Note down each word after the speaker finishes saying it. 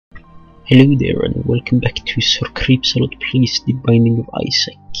Hello there and welcome back to ZirCreepsAlot Plays The Binding of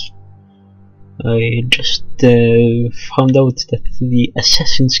Isaac. I just found out that the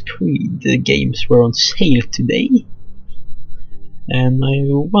Assassin's Creed games were on sale today, and I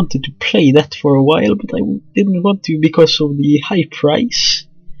wanted to play that for a while, but I didn't want to because of the high price.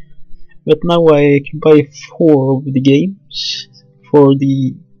 But now I can buy 4 of the games for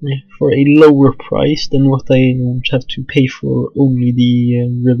a lower price than what I would have to pay for only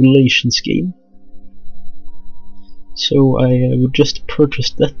the Revelations game. So I would just purchase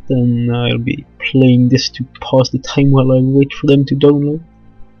that, and I'll be playing this to pass the time while I wait for them to download.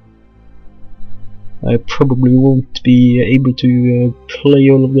 I probably won't be able to play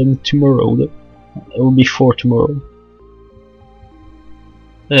all of them tomorrow though, or before tomorrow.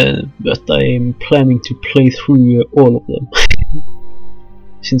 But I am planning to play through all of them.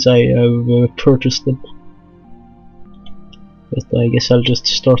 Since I have purchased them. But I guess I'll just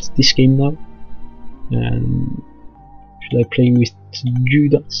start this game now. And should I play with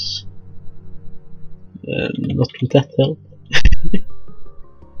Judas? Not with that help.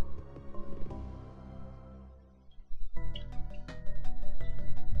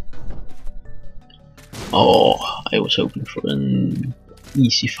 Oh, I was hoping for an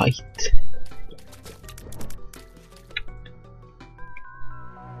easy fight.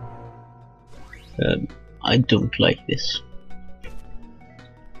 I don't like this.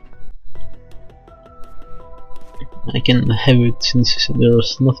 I can have it since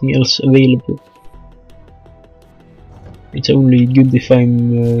there's nothing else available. It's only good if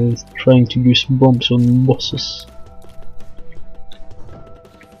I'm trying to use bombs on bosses.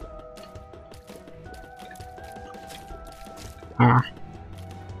 Ah.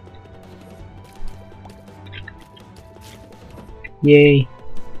 Yay.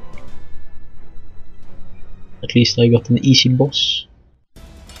 At least I got an easy boss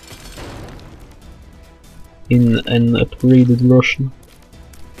in an upgraded version.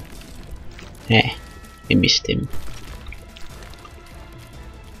 I missed him.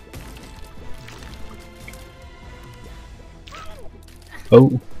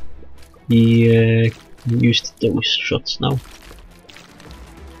 Oh, he used those shots now.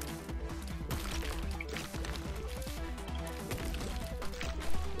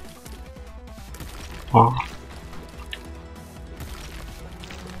 Ah.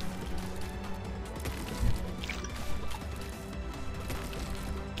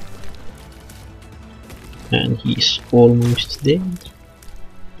 And he's almost dead.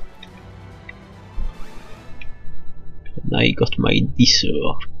 And I got my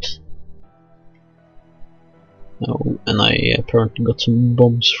dessert. Oh, and I apparently got some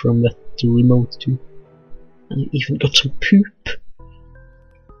bombs from that remote too. And I even got some poop.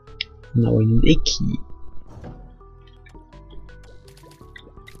 Now I need a key.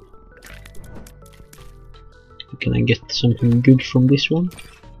 Can I get something good from this one?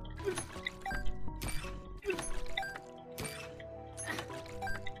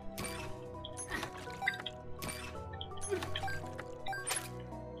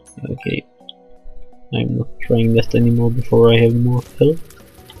 Okay, I'm not trying that anymore before I have more health.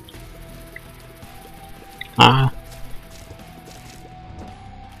 Ah!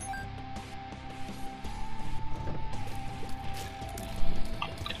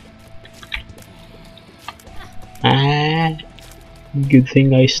 Ah! Good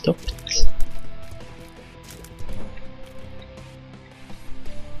thing I stopped.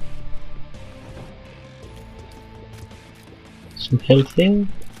 Some health there.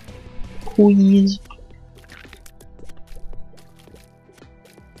 Please.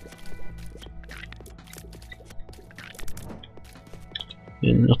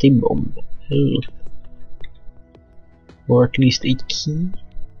 And not a bomb. Health. Or at least a key.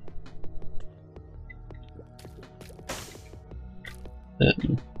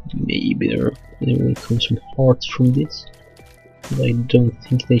 Maybe there will come some hearts from this. But I don't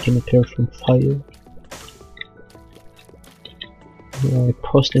think they can appear from fire. Have I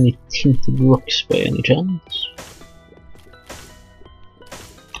passed any tinted rocks by any chance?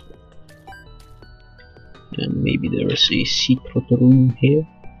 And maybe there is a secret room here.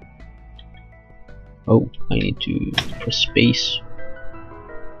 Oh, I need to press space.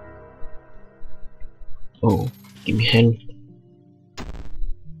 Oh, give me help.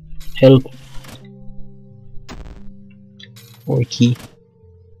 Help. Or key.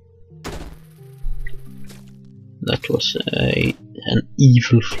 That was an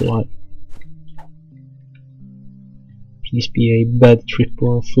evil fly. Please be a bad trip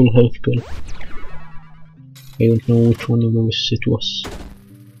or a full health pill. I don't know which one of those it was.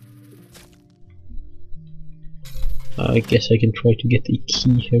 I guess I can try to get a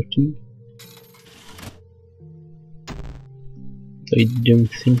key here too. I don't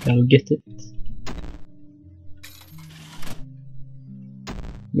think I'll get it.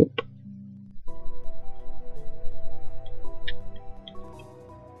 Nope.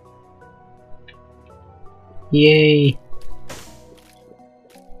 Yay!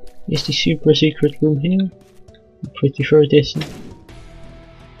 Is the super secret room here? I'm pretty sure it isn't.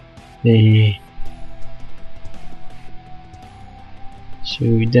 So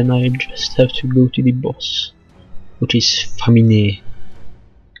then I just have to go to the boss, which is Famine.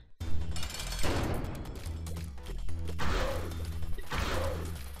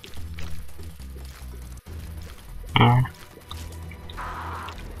 Ah.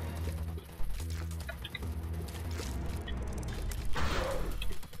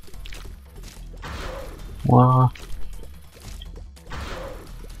 Wow.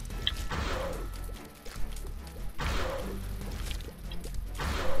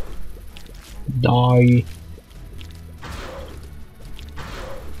 Die.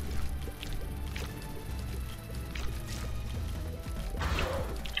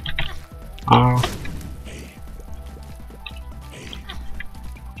 Ah.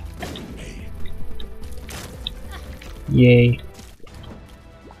 Yay.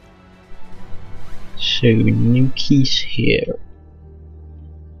 So, new keys here.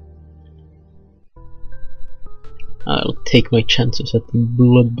 I'll take my chances at the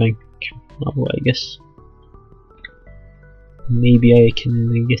blood bank now, I guess. Maybe I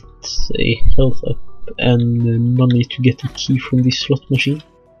can get a health up and money to get a key from the slot machine.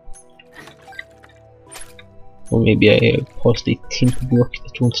 Or maybe I passed a tint block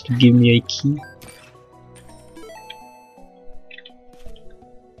that wants to give me a key.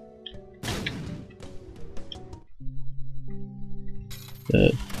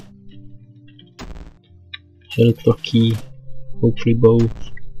 Health or key, hopefully both.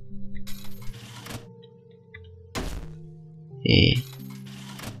 Yay!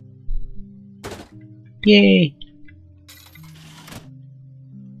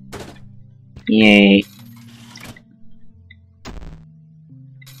 Yay!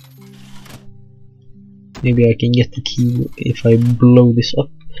 Maybe I can get the key if I blow this up.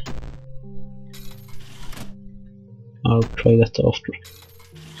 I'll try that after.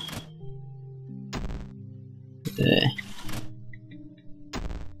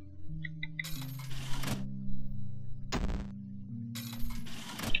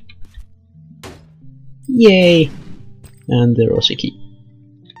 Yay! And there was a key.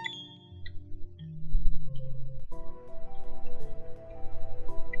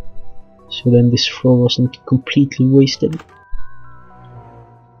 So then this floor wasn't completely wasted.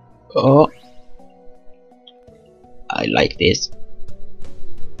 Oh! I like this.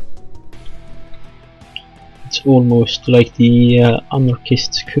 It's almost like the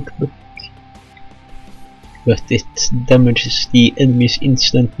anarchist's cookbook, but it damages the enemies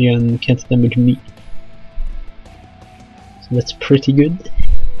instantly and can't damage me. So that's pretty good.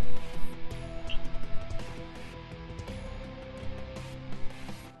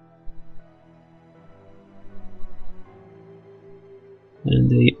 And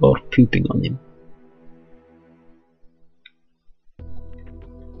they are pooping on him.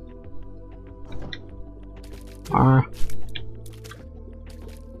 Ah.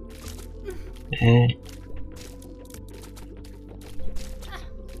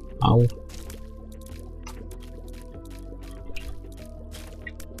 Ow.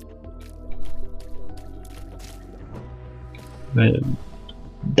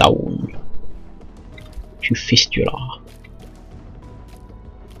 Down to fistula.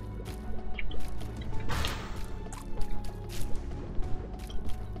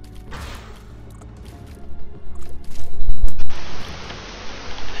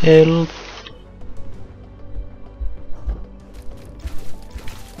 Help.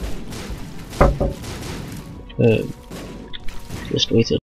 Just wait